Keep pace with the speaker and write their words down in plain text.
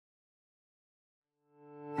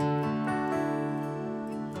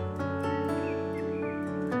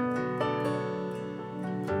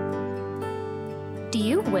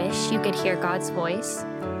you wish you could hear God's voice?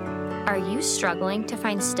 Are you struggling to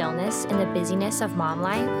find stillness in the busyness of mom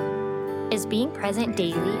life? Is being present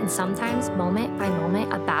daily and sometimes moment by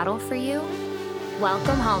moment a battle for you?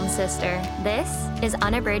 Welcome home, sister. This is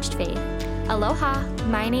Unabridged Faith. Aloha,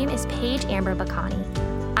 my name is Paige Amber Bacani.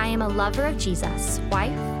 I am a lover of Jesus,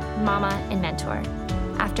 wife, mama, and mentor.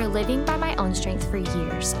 After living by my own strength for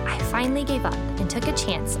years, I finally gave up and took a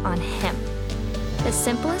chance on Him. The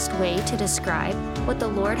simplest way to describe what the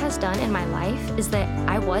Lord has done in my life is that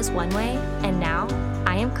I was one way and now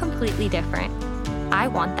I am completely different. I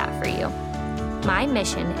want that for you. My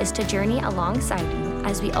mission is to journey alongside you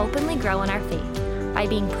as we openly grow in our faith by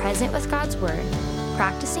being present with God's Word,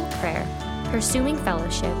 practicing prayer, pursuing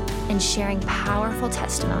fellowship, and sharing powerful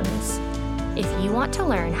testimonies. If you want to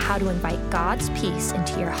learn how to invite God's peace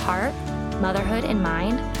into your heart, motherhood, and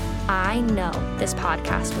mind, I know this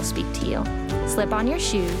podcast will speak to you. Slip on your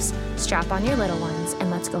shoes, strap on your little ones, and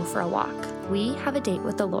let's go for a walk. We have a date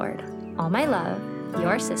with the Lord. All my love,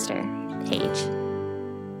 your sister, Paige.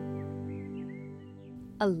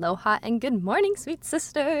 Aloha and good morning, sweet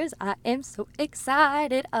sisters. I am so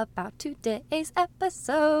excited about today's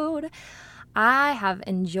episode. I have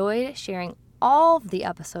enjoyed sharing all of the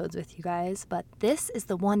episodes with you guys, but this is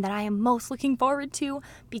the one that I am most looking forward to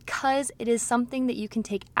because it is something that you can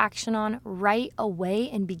take action on right away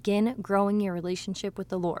and begin growing your relationship with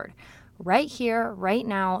the Lord. Right here, right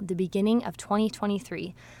now, the beginning of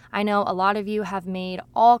 2023. I know a lot of you have made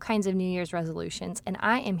all kinds of New Year's resolutions, and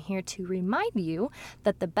I am here to remind you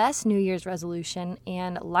that the best New Year's resolution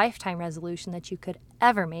and lifetime resolution that you could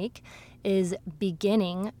ever make is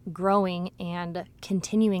beginning, growing, and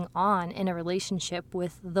continuing on in a relationship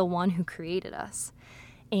with the one who created us.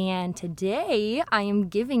 And today, I am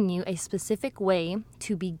giving you a specific way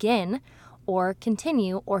to begin or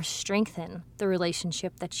continue or strengthen the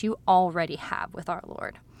relationship that you already have with our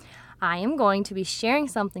Lord. I am going to be sharing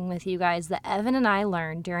something with you guys that Evan and I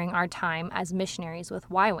learned during our time as missionaries with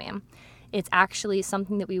YWAM. It's actually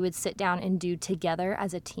something that we would sit down and do together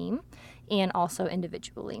as a team and also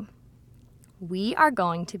individually. We are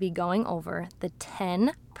going to be going over the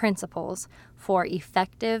 10 principles for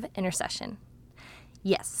effective intercession.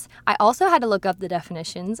 Yes, I also had to look up the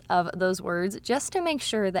definitions of those words just to make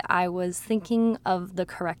sure that I was thinking of the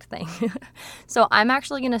correct thing. So I'm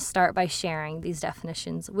actually going to start by sharing these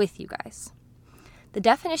definitions with you guys. The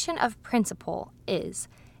definition of principle is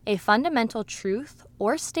a fundamental truth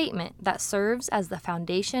or statement that serves as the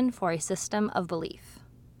foundation for a system of belief.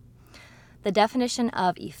 The definition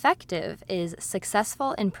of effective is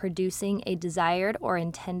successful in producing a desired or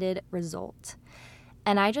intended result.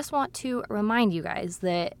 And I just want to remind you guys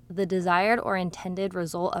that the desired or intended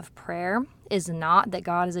result of prayer is not that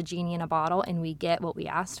God is a genie in a bottle and we get what we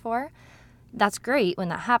asked for. That's great when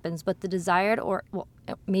that happens, but the desired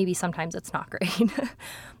maybe sometimes it's not great.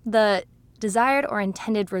 The desired or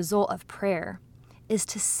intended result of prayer is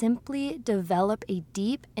to simply develop a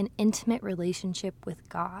deep and intimate relationship with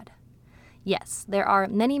God. Yes, there are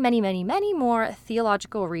many, many, many, many more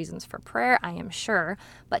theological reasons for prayer, I am sure,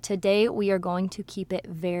 but today we are going to keep it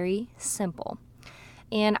very simple.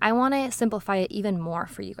 And I want to simplify it even more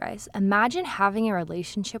for you guys. Imagine having a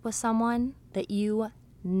relationship with someone that you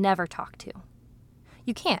never talk to.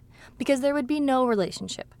 You can't, because there would be no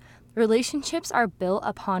relationship. Relationships are built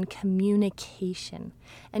upon communication,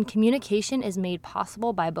 and communication is made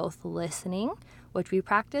possible by both listening, which we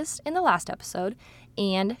practiced in the last episode,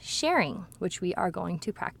 and sharing, which we are going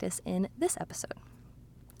to practice in this episode.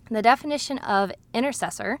 The definition of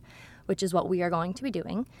intercessor, which is what we are going to be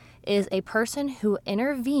doing, is a person who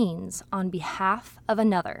intervenes on behalf of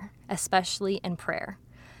another, especially in prayer.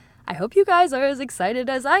 I hope you guys are as excited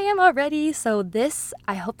as I am already. So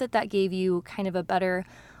I hope that gave you kind of a better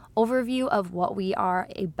overview of what we are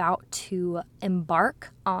about to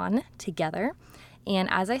embark on together. And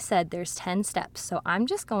as I said, there's 10 steps, so I'm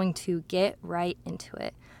just going to get right into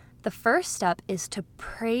it. The first step is to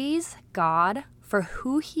praise God for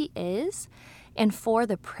who He is and for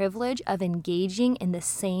the privilege of engaging in the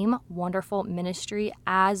same wonderful ministry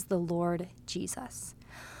as the Lord Jesus.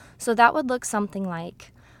 So that would look something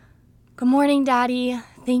like, "Good morning, Daddy.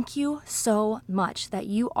 Thank you so much that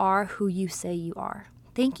you are who you say you are.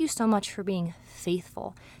 Thank you so much for being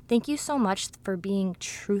faithful. Thank you so much for being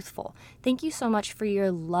truthful. Thank you so much for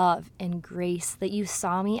your love and grace that you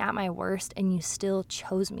saw me at my worst and you still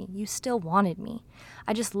chose me. You still wanted me.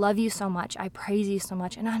 I just love you so much. I praise you so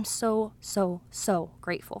much. And I'm so, so, so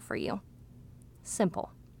grateful for you."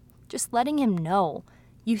 Simple. Just letting Him know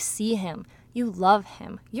you see Him. You love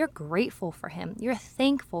Him. You're grateful for Him. You're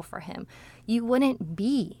thankful for Him. You wouldn't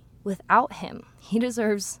be without Him. He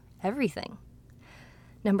deserves everything.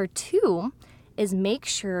 Number 2 is make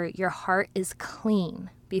sure your heart is clean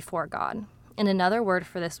before God. And another word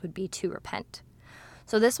for this would be to repent.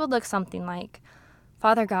 So this would look something like,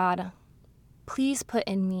 Father God, please put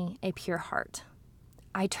in me a pure heart.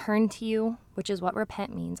 I turn to you, which is what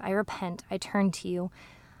repent means. I repent. I turn to you.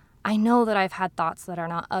 I know that I've had thoughts that are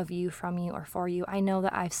not of you, from you, or for you. I know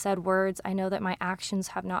that I've said words. I know that my actions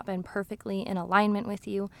have not been perfectly in alignment with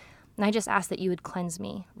you. And I just ask that you would cleanse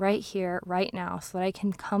me right here, right now, so that I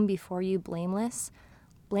can come before you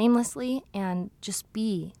blamelessly, and just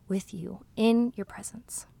be with you in your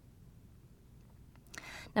presence.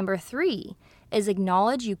 Number 3 is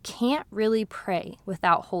acknowledge you can't really pray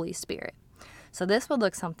without Holy Spirit. So this would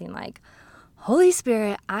look something like, Holy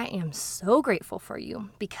Spirit, I am so grateful for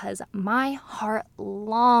you because my heart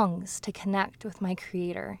longs to connect with my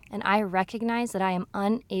Creator, and I recognize that I am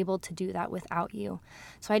unable to do that without you.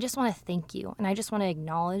 So I just want to thank you, and I just want to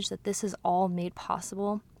acknowledge that this is all made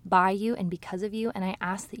possible by you and because of you, and I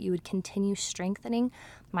ask that you would continue strengthening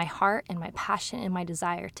my heart and my passion and my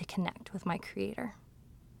desire to connect with my Creator.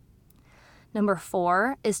 Number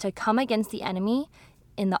 4 is to come against the enemy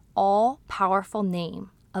in the all-powerful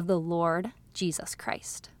name of the Lord Jesus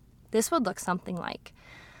Christ. This would look something like,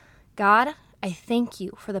 God, I thank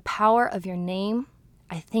you for the power of your name.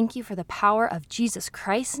 I thank you for the power of Jesus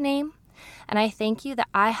Christ's name. And I thank you that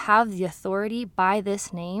I have the authority by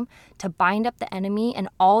this name to bind up the enemy and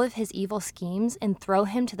all of his evil schemes and throw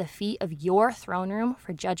him to the feet of your throne room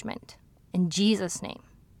for judgment. In Jesus' name,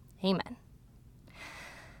 amen.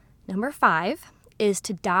 Number 5 is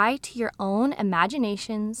to die to your own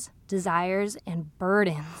imaginations, desires, and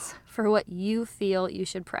burdens for what you feel you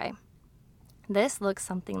should pray. This looks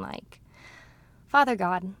something like, Father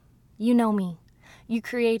God, you know me. You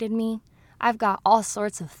created me. I've got all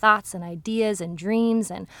sorts of thoughts and ideas and dreams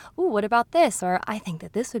and, what about this? Or I think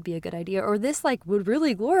that this would be a good idea. Or this would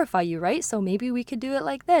really glorify you, right? So maybe we could do it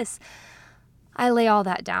like this. I lay all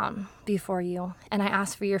that down before you, and I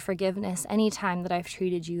ask for your forgiveness anytime that I've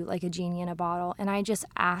treated you like a genie in a bottle. And I just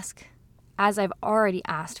ask, as I've already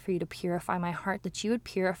asked for you to purify my heart, that you would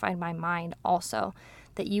purify my mind also,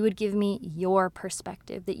 that you would give me your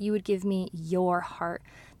perspective, that you would give me your heart,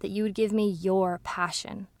 that you would give me your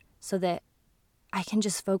passion, so that I can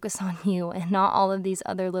just focus on you and not all of these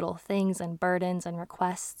other little things and burdens and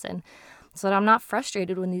requests, and so that I'm not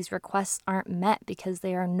frustrated when these requests aren't met because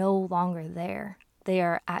they are no longer there. They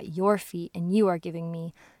are at your feet and you are giving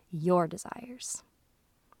me your desires.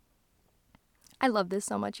 I love this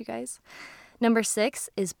so much, you guys. Number 6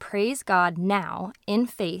 is praise God now in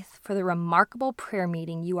faith for the remarkable prayer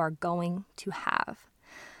meeting you are going to have.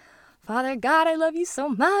 Father God, I love you so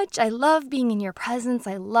much. I love being in your presence.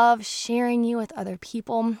 I love sharing you with other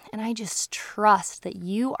people. And I just trust that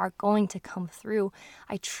you are going to come through.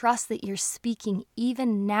 I trust that you're speaking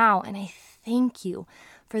even now. And I thank you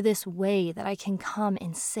for this way that I can come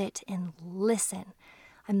and sit and listen.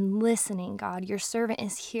 I'm listening, God. Your servant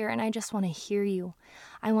is here and I just want to hear you.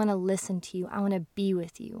 I want to listen to you. I want to be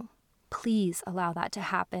with you. Please allow that to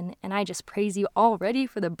happen. And I just praise you already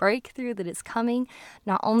for the breakthrough that is coming,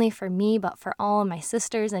 not only for me, but for all of my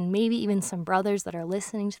sisters and maybe even some brothers that are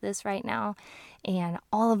listening to this right now, and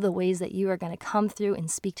all of the ways that you are going to come through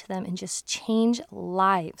and speak to them and just change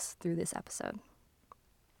lives through this episode.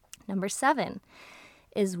 Number 7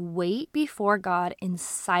 is wait before God in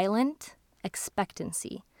silent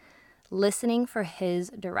expectancy, listening for his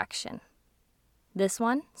direction. This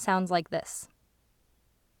one sounds like this.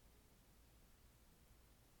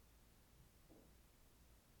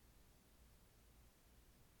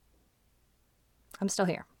 I'm still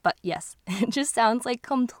here, but yes, it just sounds like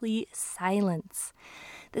complete silence.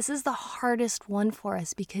 This is the hardest one for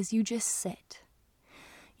us because you just sit,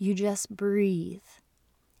 you just breathe,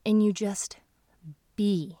 and you just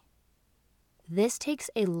be. This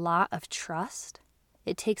takes a lot of trust.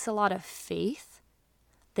 It takes a lot of faith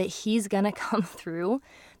that he's going to come through,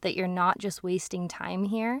 that you're not just wasting time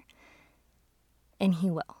here, and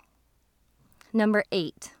he will. Number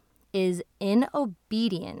 8 is in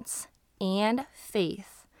obedience and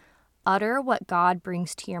faith, utter what God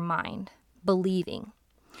brings to your mind, believing.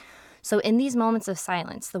 So in these moments of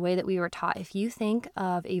silence, the way that we were taught, if you think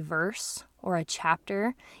of a verse or a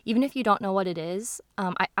chapter, even if you don't know what it is,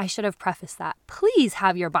 I should have prefaced that. Please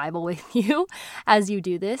have your Bible with you as you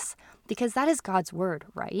do this, because that is God's word,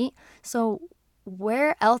 right? So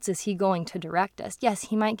where else is he going to direct us? Yes,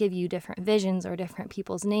 he might give you different visions or different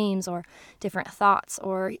people's names or different thoughts,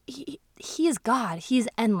 or he is God. He's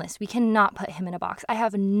endless. We cannot put him in a box. I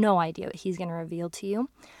have no idea what he's going to reveal to you.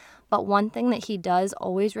 But one thing that he does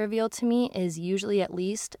always reveal to me is usually at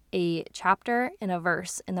least a chapter and a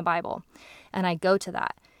verse in the Bible. And I go to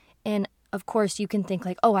that. And of course, you can think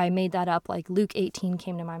like, oh, I made that up, like Luke 18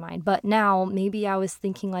 came to my mind. But now maybe I was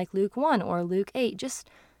thinking like Luke 1 or Luke 8. Just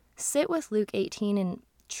sit with Luke 18 and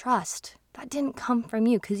trust that didn't come from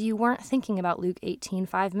you because you weren't thinking about Luke 18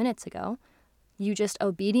 5 minutes ago. You just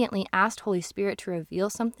obediently asked Holy Spirit to reveal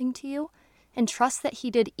something to you and trust that he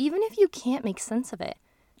did, even if you can't make sense of it.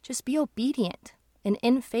 Just be obedient and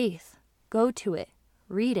in faith. Go to it,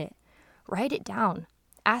 read it, write it down.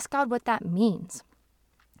 Ask God what that means.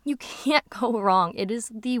 You can't go wrong. It is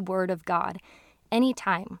the Word of God.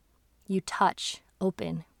 Anytime you touch,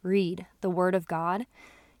 open, read the Word of God,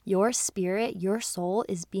 your spirit, your soul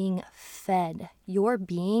is being fed. Your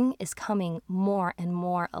being is coming more and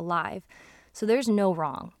more alive. So there's no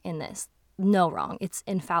wrong in this. No wrong. It's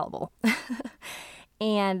infallible.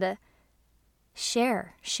 And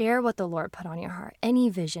share what the Lord put on your heart. Any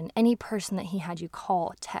vision, any person that he had you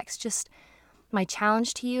call, text. Just my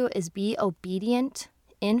challenge to you is be obedient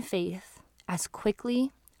in faith as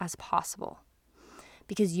quickly as possible.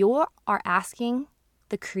 Because you are asking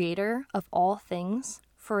the creator of all things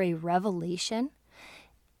for a revelation.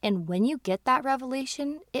 And when you get that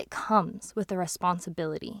revelation, it comes with a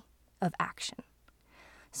responsibility of action.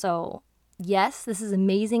 So yes, this is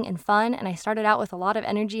amazing and fun. And I started out with a lot of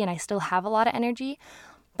energy and I still have a lot of energy.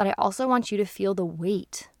 But I also want you to feel the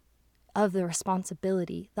weight of the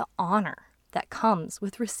responsibility, the honor that comes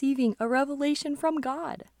with receiving a revelation from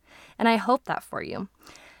God. And I hope that for you.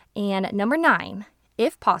 And number 9,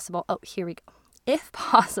 if possible, here we go. If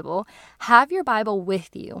possible, have your Bible with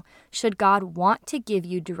you should God want to give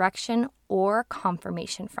you direction or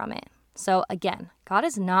confirmation from it. So again, God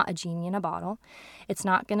is not a genie in a bottle. It's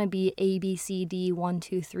not going to be A, B, C, D, 1,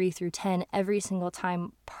 2, 3 through 10 every single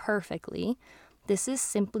time perfectly. This is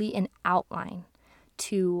simply an outline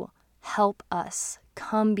to help us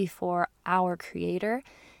come before our Creator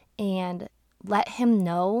and let him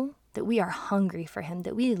know that we are hungry for him,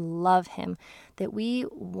 that we love him, that we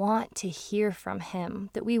want to hear from him,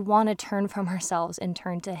 that we want to turn from ourselves and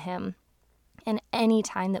turn to him. And any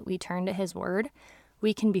time that we turn to his word,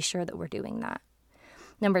 we can be sure that we're doing that.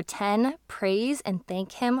 Number 10, praise and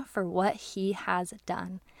thank him for what he has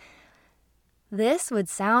done. This would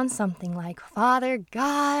sound something like, Father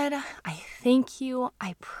God, I thank you,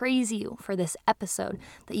 I praise you for this episode,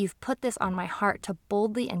 that you've put this on my heart to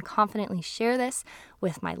boldly and confidently share this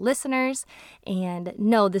with my listeners. And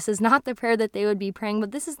no, this is not the prayer that they would be praying,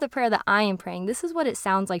 but this is the prayer that I am praying. This is what it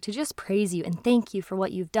sounds like to just praise you and thank you for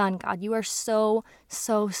what you've done, God. You are so,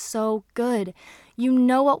 so, so good. You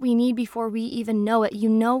know what we need before we even know it. You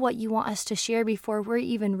know what you want us to share before we're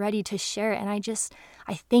even ready to share it. And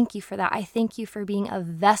I thank you for that. I thank you for being a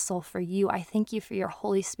vessel for you. I thank you for your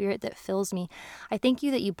Holy Spirit that fills me. I thank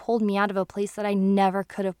you that you pulled me out of a place that I never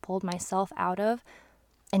could have pulled myself out of.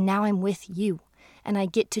 And now I'm with you. And I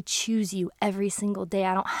get to choose you every single day.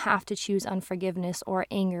 I don't have to choose unforgiveness or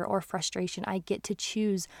anger or frustration. I get to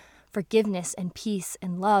choose forgiveness and peace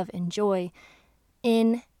and love and joy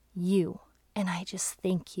in you. And I just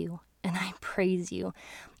thank you and I praise you.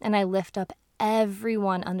 And I lift up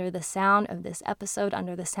everyone under the sound of this episode,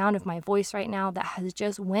 under the sound of my voice right now that has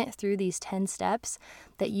just went through these 10 steps,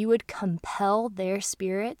 that you would compel their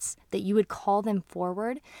spirits, that you would call them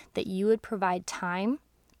forward, that you would provide time,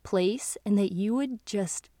 place, and that you would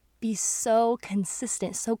just be so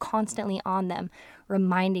consistent, so constantly on them,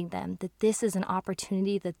 reminding them that this is an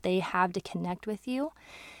opportunity that they have to connect with you.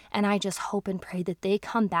 And I just hope and pray that they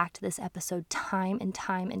come back to this episode time and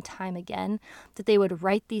time and time again, that they would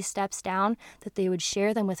write these steps down, that they would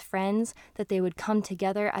share them with friends, that they would come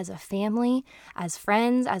together as a family, as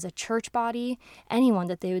friends, as a church body, anyone,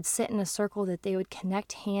 that they would sit in a circle, that they would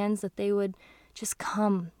connect hands, that they would just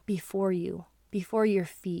come before you, before your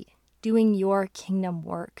feet, doing your kingdom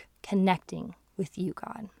work, connecting with you,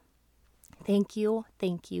 God. Thank you,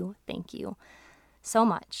 thank you, thank you so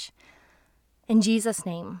much. In Jesus'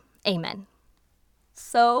 name, amen.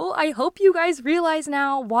 So I hope you guys realize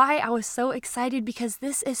now why I was so excited, because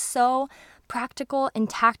this is so practical and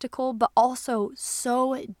tactical, but also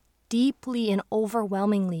so deeply and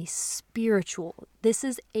overwhelmingly spiritual. This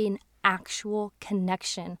is an actual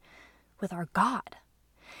connection with our God.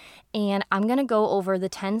 And I'm going to go over the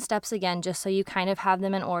 10 steps again, just so you kind of have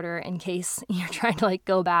them in order in case you're trying to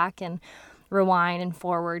go back and rewind and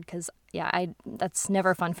forward, because that's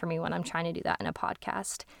never fun for me when I'm trying to do that in a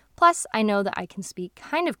podcast. Plus, I know that I can speak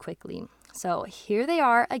kind of quickly. So here they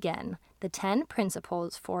are again, the 10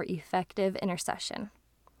 principles for effective intercession.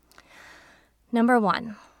 Number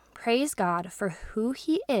 1, praise God for who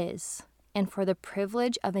he is and for the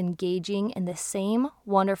privilege of engaging in the same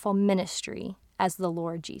wonderful ministry as the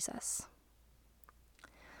Lord Jesus.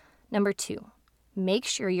 Number 2, make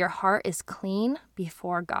sure your heart is clean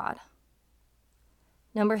before God.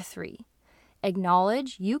 Number 3,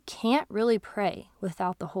 acknowledge you can't really pray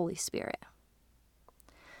without the Holy Spirit.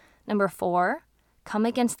 Number 4, come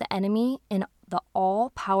against the enemy in the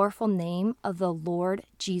all-powerful name of the Lord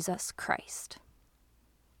Jesus Christ.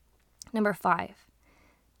 Number 5,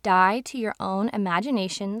 die to your own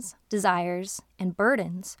imaginations, desires, and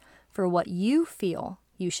burdens for what you feel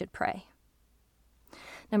you should pray.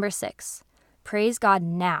 Number 6, praise God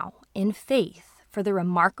now in faith for the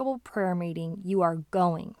remarkable prayer meeting you are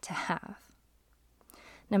going to have.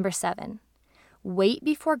 Number 7, wait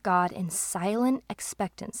before God in silent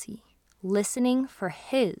expectancy, listening for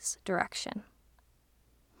His direction.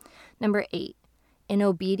 Number 8, in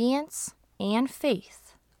obedience and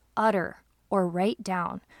faith, utter or write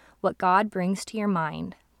down what God brings to your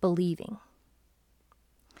mind, believing.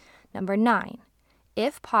 Number 9,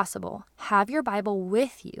 if possible, have your Bible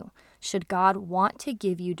with you should God want to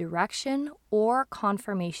give you direction or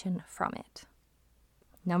confirmation from it.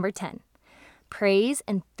 Number 10, praise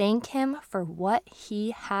and thank Him for what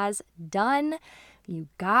He has done. You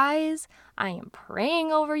guys, I am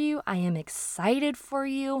praying over you. I am excited for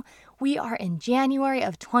you. We are in January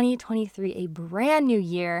of 2023, a brand new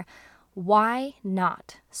year. Why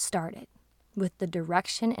not start it with the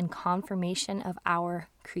direction and confirmation of our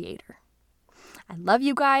Creator? I love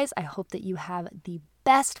you guys. I hope that you have the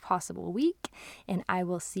best possible week, and I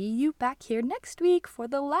will see you back here next week for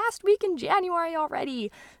the last week in January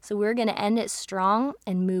already. So we're going to end it strong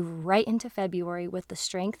and move right into February with the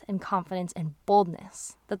strength and confidence and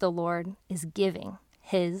boldness that the Lord is giving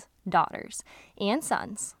His daughters and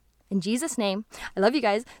sons. In Jesus' name, I love you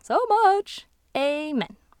guys so much.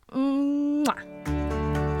 Amen. Mwah.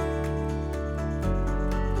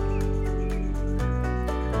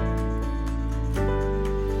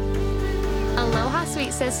 Aloha,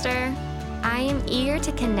 sweet sister. I am eager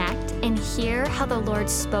to connect and hear how the Lord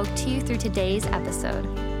spoke to you through today's episode,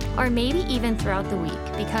 or maybe even throughout the week,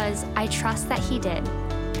 because I trust that He did.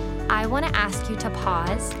 I want to ask you to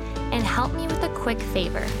pause and help me with a quick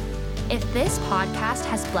favor. If this podcast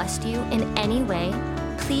has blessed you in any way,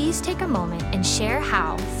 please take a moment and share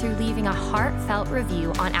how through leaving a heartfelt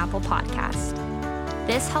review on Apple Podcast.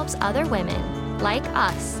 This helps other women like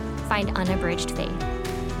us find unabridged faith.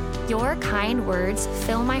 Your kind words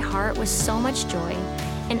fill my heart with so much joy,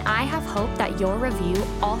 and I have hope that your review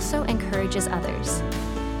also encourages others.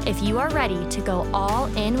 If you are ready to go all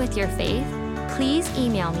in with your faith, please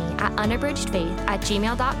email me at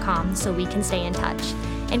unabridgedfaith@gmail.com so we can stay in touch.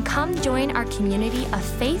 And come join our community of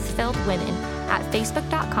faith-filled women at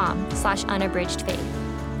facebook.com/unabridgedfaith.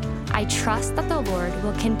 I trust that the Lord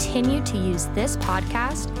will continue to use this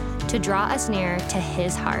podcast to draw us nearer to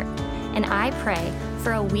His heart. And I pray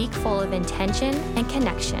for a week full of intention and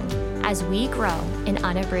connection as we grow in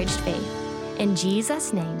unabridged faith. In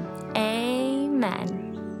Jesus' name, amen.